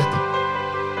por usted.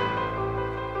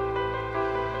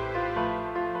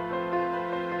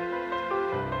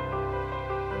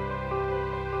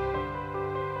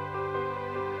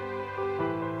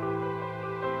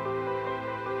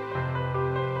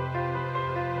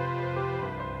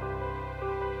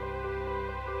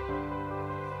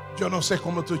 Yo no sé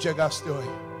cómo tú llegaste hoy,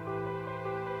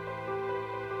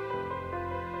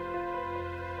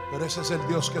 pero ese es el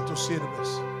Dios que tú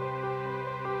sirves.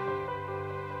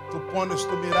 Tú pones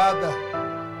tu mirada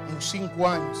en 5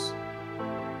 años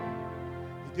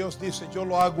y Dios dice: yo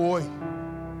lo hago hoy.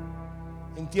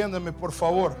 Entiéndeme, por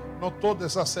favor, no todo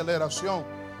es aceleración.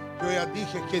 Yo ya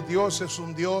dije que Dios es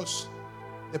un Dios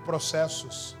de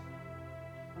procesos,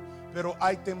 pero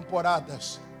hay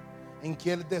temporadas en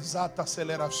que Él desata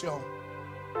aceleración,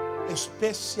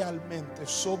 especialmente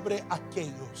sobre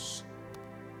aquellos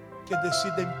que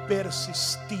deciden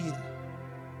persistir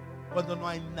cuando no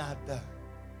hay nada.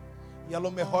 Y a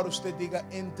lo mejor usted diga: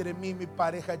 entre mí y mi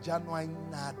pareja ya no hay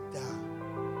nada.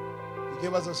 ¿Y qué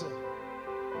vas a hacer?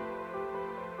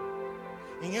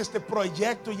 En este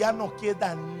proyecto ya no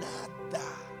queda nada.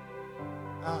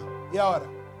 ¿Y ahora?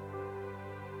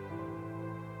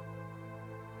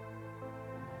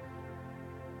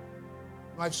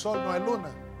 No hay sol, no hay luna.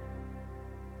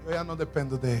 Yo ya no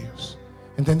dependo de ellos.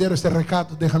 ¿Entendieron este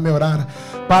recado? Déjame orar.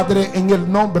 Padre, en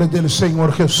el nombre del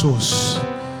Señor Jesús.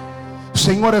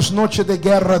 Señor, es noche de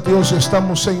guerra, Dios.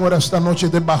 Estamos, Señor, esta noche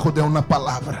debajo de una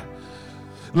palabra.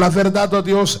 La verdad, oh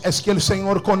Dios, es que el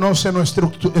Señor conoce nuestra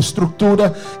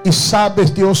estructura y sabe,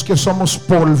 Dios, que somos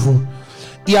polvo.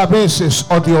 Y a veces,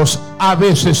 oh Dios, a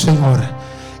veces, Señor,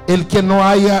 el que no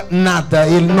haya nada,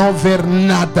 el no ver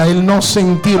nada, el no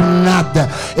sentir nada,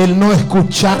 el no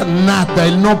escuchar nada,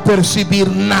 el no percibir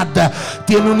nada,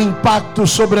 tiene un impacto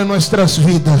sobre nuestras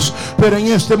vidas. Pero en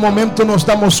este momento nos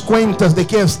damos cuenta de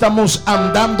que estamos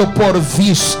andando por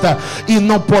vista y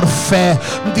no por fe.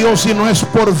 Dios, y no es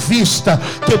por vista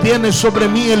que viene sobre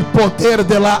mí el poder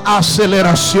de la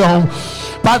aceleración.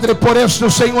 Padre, por eso,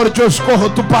 Señor, yo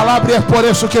escojo tu palabra y es por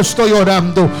eso que estoy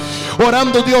orando.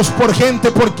 Orando, Dios, por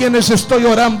gente por quienes estoy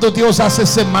orando, Dios, hace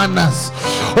semanas.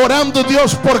 Orando,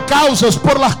 Dios, por causas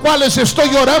por las cuales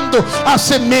estoy orando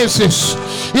hace meses.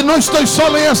 Y no estoy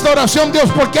solo en esta oración,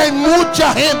 Dios, porque hay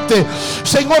mucha gente,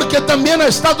 Señor, que también ha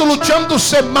estado luchando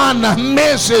semanas,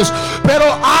 meses, pero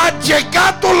ha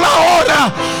llegado la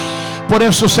hora. Por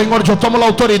eso, Señor, yo tomo la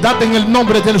autoridad en el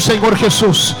nombre del Señor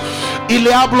Jesús y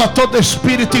le hablo a todo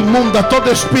espíritu inmundo, a todo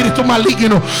espíritu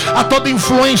maligno, a toda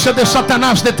influencia de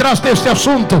Satanás detrás de este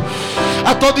asunto,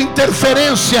 a toda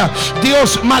interferencia,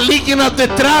 Dios, maligna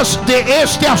detrás de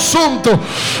este asunto.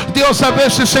 Dios, a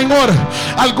veces, Señor,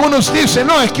 algunos dicen: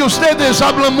 no, es que ustedes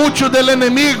hablan mucho del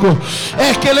enemigo,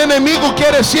 es que el enemigo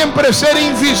quiere siempre ser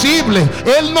invisible.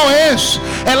 Él no es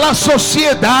la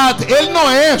sociedad, él no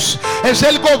es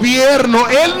el gobierno,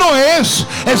 él no es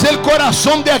el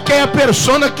corazón de aquella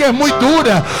persona que es muy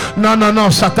dura.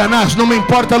 No, Satanás, no me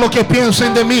importa lo que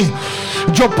piensen de mí.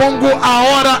 Yo pongo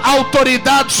ahora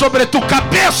autoridad sobre tu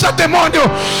cabeza, demonio.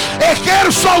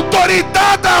 Ejerzo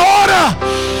autoridad ahora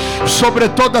sobre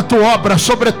toda tu obra,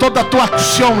 sobre toda tu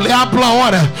acción. Le hablo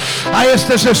ahora a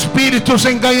estos espíritus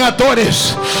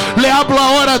engañadores. Le hablo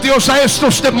ahora, Dios, a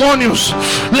estos demonios.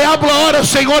 Le hablo ahora,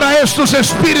 Señor, a estos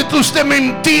espíritus de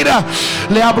mentira.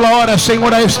 Le hablo ahora,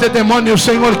 Señor, a este demonio,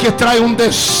 Señor, que trae un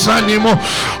desánimo,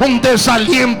 un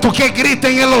desaliento, que grita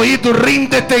en el oído: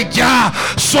 ríndete ya,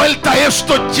 suelta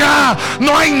esto ya,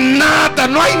 no hay nada,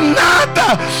 no hay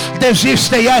nada,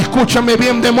 desiste ya. Escúchame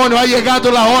bien, demonio, ha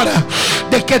llegado la hora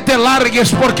de que te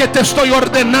largues, porque te estoy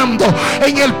ordenando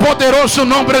en el poderoso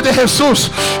nombre de Jesús.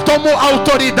 Tomo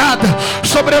autoridad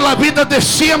sobre la vida de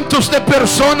cientos de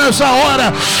personas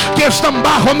ahora que están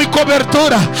bajo mi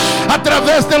cobertura. a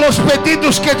través de los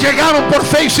pedidos que llegaron por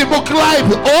Facebook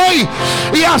Live hoy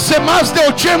y hace más de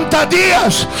 80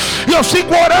 días. Yo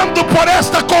sigo orando por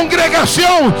esta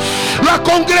congregación, la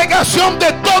congregación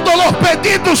de todos los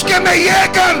pedidos que me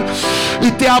llegan.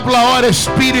 Y te hablo ahora,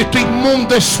 espíritu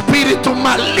inmundo, espíritu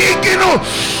maligno,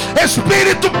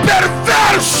 espíritu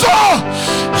perverso,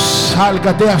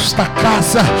 salga de esta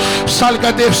casa,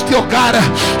 salga de este hogar,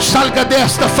 salga de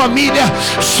esta familia,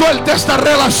 suelta esta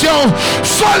relación,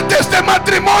 suelta este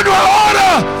matrimonio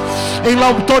ahora. En la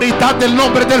autoridad del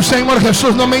nombre del Señor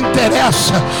Jesús. No me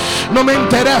interesa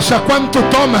cuánto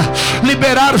toma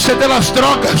liberarse de las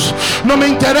drogas, no me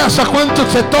interesa cuánto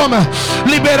se toma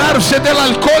liberarse del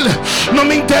alcohol, no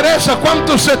me interesa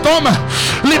cuánto se toma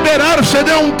liberarse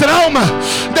de un trauma,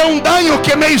 de un daño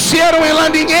que me hicieron en la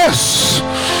niñez.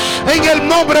 En el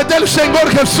nombre del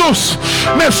Señor Jesús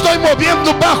me estoy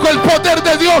moviendo bajo el poder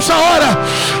de Dios ahora,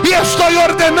 y estoy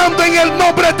ordenando en el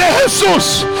nombre de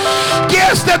Jesús que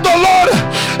este dolor,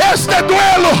 este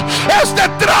duelo, este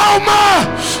trauma,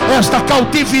 esta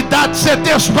cautividad se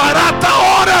desbarata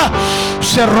ahora,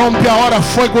 se rompe ahora.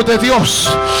 Fuego de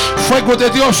Dios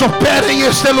opera en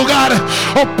este lugar,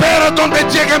 opera donde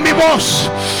llegue mi voz,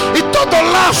 y todo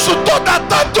lazo, toda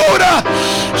atadura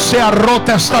sea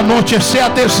rota esta noche, sea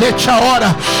deshecha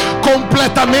ahora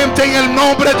completamente en el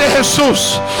nombre de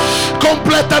Jesús,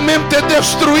 completamente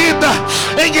destruida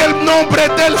en el nombre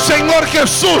del Señor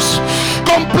Jesús,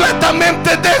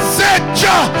 completamente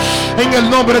deshecha en el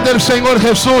nombre del Señor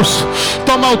Jesús.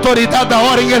 Toma autoridad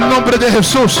ahora en el nombre de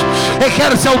Jesús,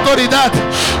 ejerce autoridad.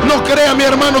 No crea, mi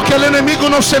hermano, que el enemigo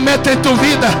no se mete en tu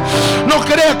vida, no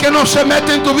crea que no se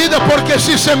mete en tu vida, porque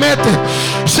si se mete,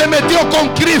 se metió con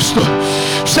Cristo,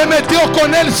 se metió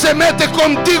con Él, se mete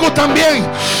contigo también.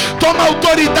 Toma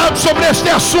autoridad sobre este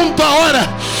asunto ahora,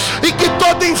 y que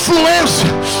toda influencia,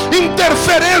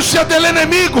 interferencia del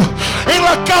enemigo en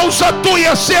la causa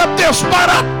tuya sea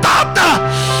desbaratada.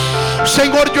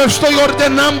 Señor, yo estoy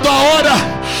ordenando ahora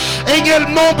en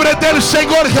el nombre del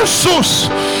Señor Jesús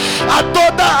a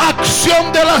toda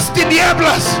acción de las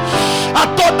tinieblas, a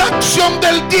toda acción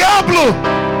del diablo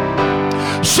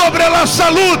sobre la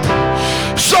salud,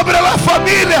 sobre la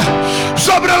familia,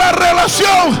 sobre la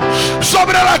relación,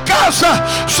 sobre la casa,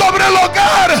 sobre el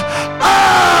hogar.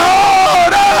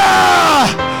 Ahora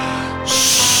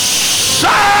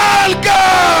salga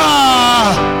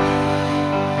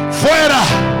fuera,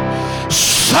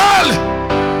 sal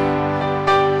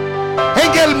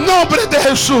en el nombre de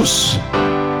Jesús,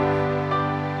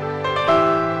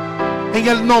 en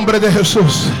el nombre de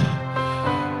Jesús.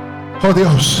 Oh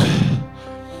Dios,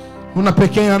 una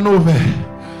pequeña nube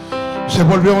se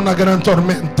volvió una gran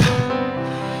tormenta.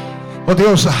 Oh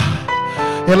Dios,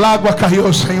 el agua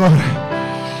cayó, Señor.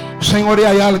 Señor, y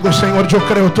hay algo, Señor, yo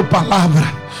creo tu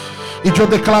palabra, y yo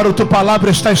declaro tu palabra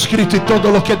está escrito, y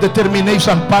todo lo que determinéis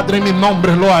al Padre en mi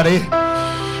nombre lo haré.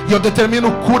 Yo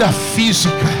determino cura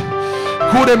física,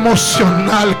 cura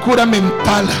emocional, cura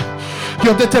mental.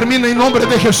 Yo determino en nombre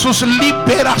de Jesús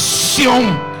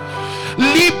liberación,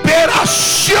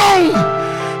 liberación.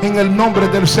 En el nombre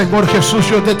del Señor Jesús,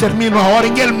 yo determino ahora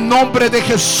en el nombre de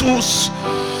Jesús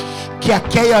que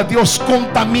aquella, Dios,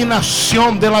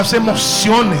 contaminación de las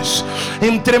emociones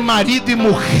entre marido y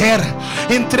mujer,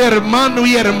 entre hermano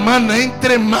y hermana,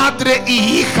 entre madre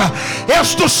y hija,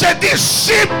 esto se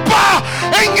disipa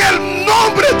en el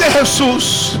nombre de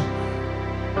Jesús.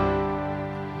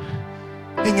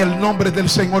 En el nombre del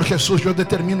Señor Jesús, yo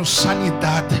determino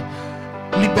sanidad,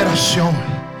 liberación,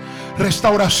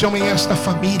 restauración en esta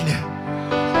familia.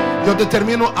 Yo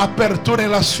determino apertura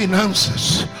en las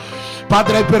finanzas.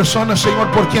 Padre, hay personas,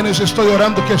 Señor, por quienes estoy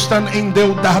orando que están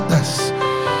endeudadas.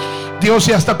 Dios,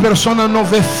 y esta persona no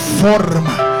ve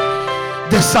forma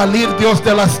de salir, Dios,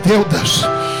 de las deudas,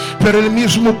 pero el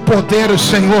mismo poder,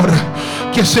 Señor,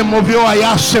 que se movió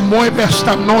allá, se mueve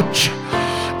esta noche.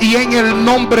 Y en el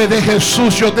nombre de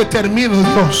Jesús yo determino,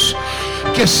 Dios,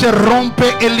 que se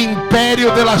rompe el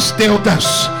imperio de las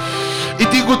deudas. Y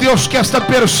digo, Dios, que esta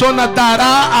persona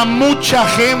dará a mucha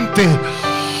gente,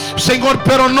 Señor,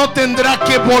 pero no tendrá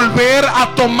que volver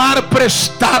a tomar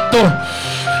prestado.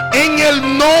 En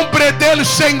el nombre del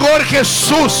Señor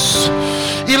Jesús.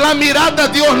 Y la mirada,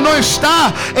 Dios, no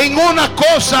está en una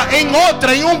cosa, en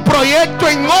otra, en un proyecto,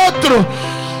 en otro.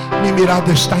 Mi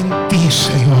mirada está en ti,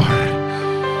 Señor.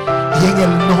 Y en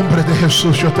el nombre de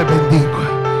Jesús yo te bendigo.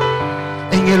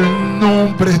 En el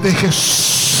nombre de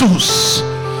Jesús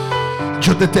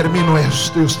yo determino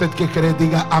esto. Y usted que cree,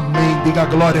 diga amén, diga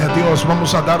gloria a Dios.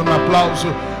 Vamos a dar un aplauso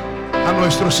a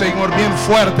nuestro Señor bien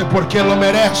fuerte, porque Él lo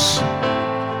merece.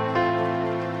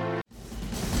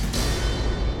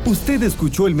 Usted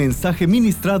escuchó el mensaje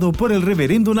ministrado por el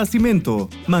Reverendo Nascimento.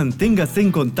 Manténgase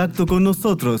en contacto con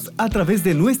nosotros a través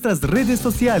de nuestras redes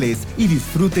sociales y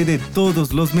disfrute de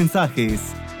todos los mensajes.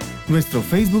 Nuestro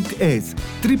Facebook es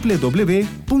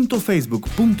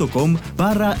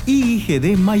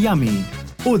www.facebook.com/IIGD Miami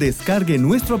o descargue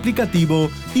nuestro aplicativo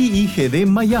IIGD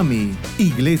Miami,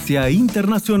 Iglesia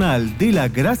Internacional de la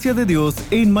Gracia de Dios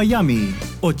en Miami,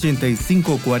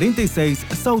 8546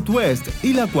 Southwest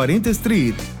y la 40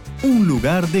 Street, un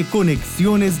lugar de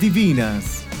conexiones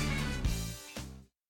divinas.